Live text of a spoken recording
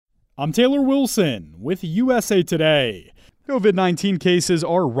I'm Taylor Wilson with USA Today. COVID-19 cases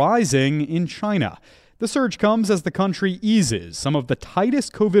are rising in China. The surge comes as the country eases some of the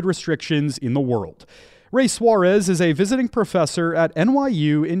tightest COVID restrictions in the world. Ray Suarez is a visiting professor at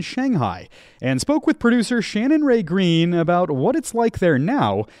NYU in Shanghai and spoke with producer Shannon Ray Green about what it's like there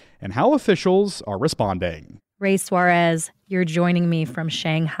now and how officials are responding. Ray Suarez, you're joining me from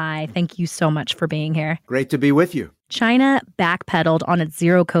Shanghai. Thank you so much for being here. Great to be with you. China backpedaled on its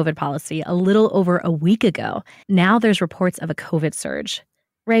zero COVID policy a little over a week ago. Now there's reports of a COVID surge.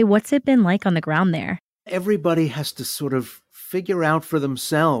 Ray, what's it been like on the ground there? Everybody has to sort of figure out for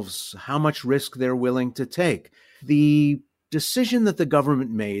themselves how much risk they're willing to take. The decision that the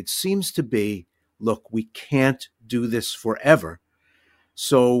government made seems to be, look, we can't do this forever.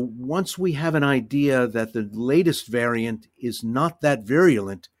 So once we have an idea that the latest variant is not that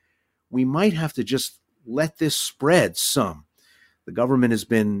virulent, we might have to just let this spread some. The government has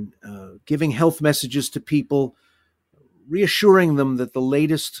been giving health messages to people, reassuring them that the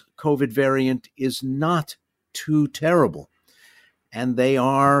latest COVID variant is not too terrible. And they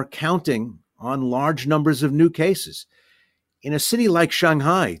are counting on large numbers of new cases. In a city like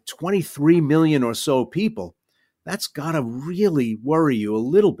Shanghai, 23 million or so people, that's got to really worry you a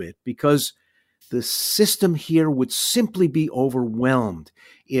little bit, because the system here would simply be overwhelmed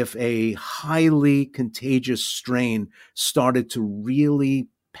if a highly contagious strain started to really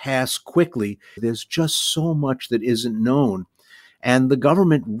pass quickly. There's just so much that isn't known, and the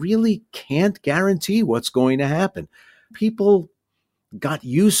government really can't guarantee what's going to happen. People got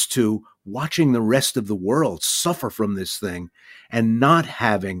used to watching the rest of the world suffer from this thing and not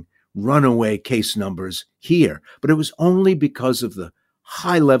having runaway case numbers here. But it was only because of the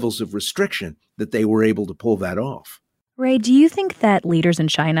high levels of restriction that they were able to pull that off. Ray, do you think that leaders in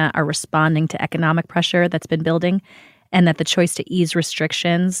China are responding to economic pressure that's been building, and that the choice to ease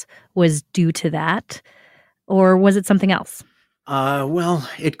restrictions was due to that? Or was it something else? Well,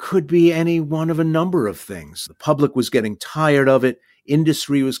 it could be any one of a number of things. The public was getting tired of it.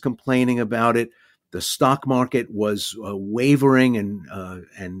 Industry was complaining about it. The stock market was wavering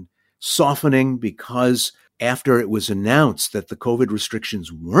and softening, because after it was announced that the COVID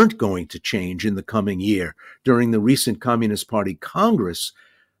restrictions weren't going to change in the coming year during the recent Communist Party Congress,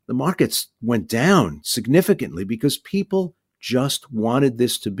 the markets went down significantly because people just wanted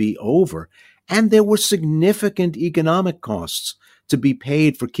this to be over. And there were significant economic costs to be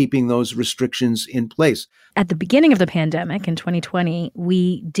paid for keeping those restrictions in place. At the beginning of the pandemic in 2020,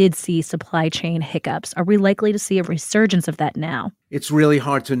 we did see supply chain hiccups. Are we likely to see a resurgence of that now? It's really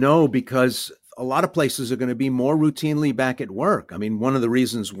hard to know, because a lot of places are going to be more routinely back at work. I mean, one of the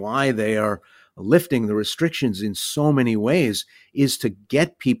reasons why they are lifting the restrictions in so many ways is to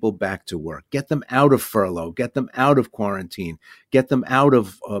get people back to work, get them out of furlough, get them out of quarantine, get them out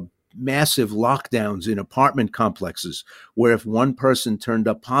of massive lockdowns in apartment complexes, where if one person turned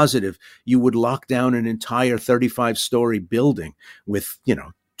up positive, you would lock down an entire 35-story building with,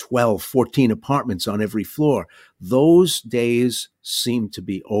 12, 14 apartments on every floor. Those days seem to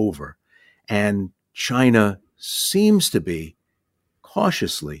be over. And China seems to be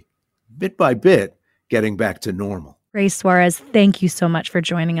cautiously, bit by bit, getting back to normal. Ray Suarez, thank you so much for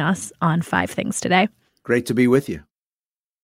joining us on 5 Things today. Great to be with you.